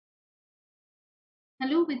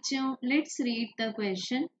Hello bachcho, let's read the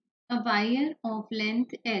question. A wire of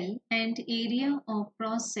length L and area of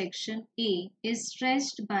cross section A is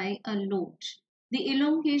stretched by a load. The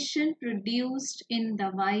elongation produced in the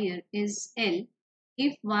wire is L.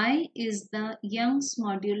 If Y is the Young's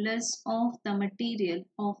modulus of the material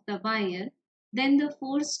of the wire, then the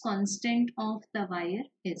force constant of the wire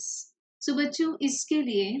is. So बच्चों इसके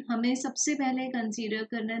लिए हमें सबसे पहले consider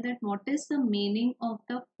करना है that what is the meaning of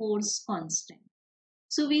the force constant.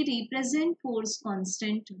 So we represent force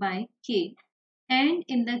constant by K, and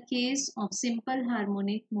in the case of simple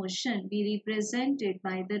harmonic motion we represent it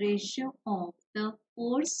by the ratio of the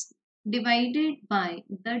force divided by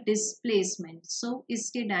the displacement. So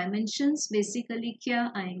इसके dimensions basically क्या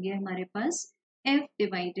आएंगे हमारे पास F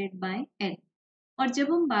divided by L. और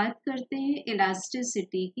जब हम बात करते हैं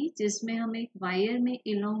इलास्टिसिटी की जिसमें हम एक वायर में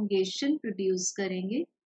इलोंगेशन प्रोड्यूस करेंगे,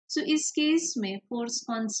 सो इस केस में फोर्स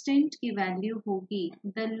कांस्टेंट की वैल्यू होगी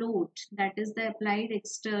the load that is the applied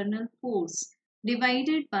external force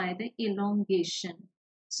divided by the elongation.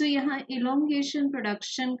 सो यहाँ इलोंगेशन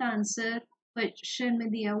प्रोडक्शन का आंसर क्वेश्चन में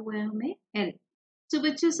दिया हुआ है हमें एल. सो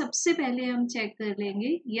बच्चों सबसे पहले हम चेक कर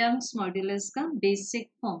लेंगे यंग्स मॉड्यूलस का basic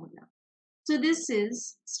formula. So this is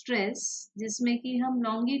stress जिसमें कि हम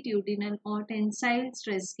लॉन्गिट्यूडिनल और टेंसाइल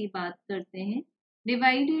स्ट्रेस की बात करते हैं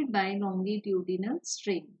डिवाइडेड बाय लॉन्गिट्यूडिनल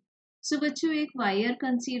स्ट्रेन. सो बच्चों एक वायर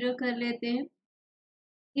कंसीडर कर लेते हैं.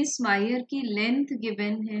 इस वायर की लेंथ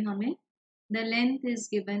गिवन है हमें, the length is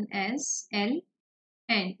given as L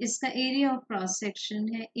and इसका एरिया ऑफ क्रॉस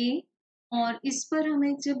सेक्शन है ए. और इस पर हम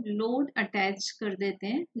एक जब लोड अटैच कर देते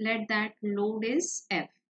हैं, let that load is F.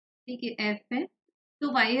 ठीक है, एफ है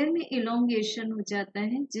तो वायर में इलोंगेशन हो जाता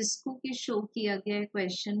है जिसको कि शो किया गया है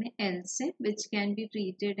क्वेश्चन में एल से, which can be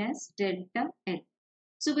treated as delta L.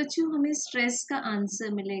 सो बच्चों हमें स्ट्रेस का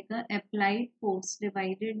आंसर मिलेगा applied force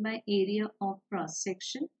divided by area of cross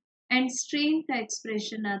section and strain का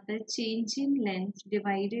एक्सप्रेशन आता है change in length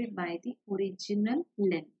divided by the original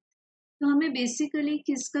length. तो हमें बेसिकली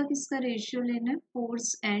किसका किसका रेशियो लेना है,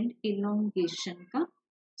 फोर्स एंड इलोंगेशन का.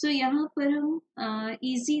 सो यहाँ पर हम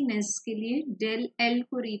इजीनेस के लिए डेल एल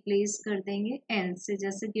को रिप्लेस कर देंगे एल से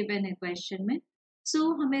जैसे गिवन है क्वेश्चन में.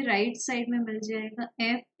 सो हमें राइट साइड में मिल जाएगा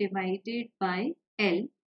F divided by L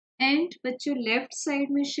and बच्चों लेफ्ट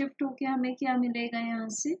साइड में शिफ्ट होके हमें क्या मिलेगा यहाँ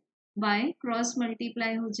से बाय क्रॉस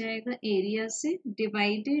मल्टीप्लाई हो जाएगा एरिया से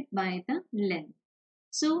डिवाइडेड बाय द लेंथ.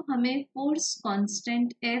 सो हमें force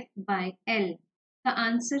constant F by L का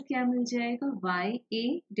आंसर क्या मिल जाएगा Y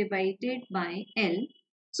A divided by L.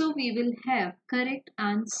 So we will have correct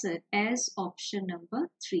answer as option number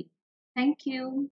 3. Thank you.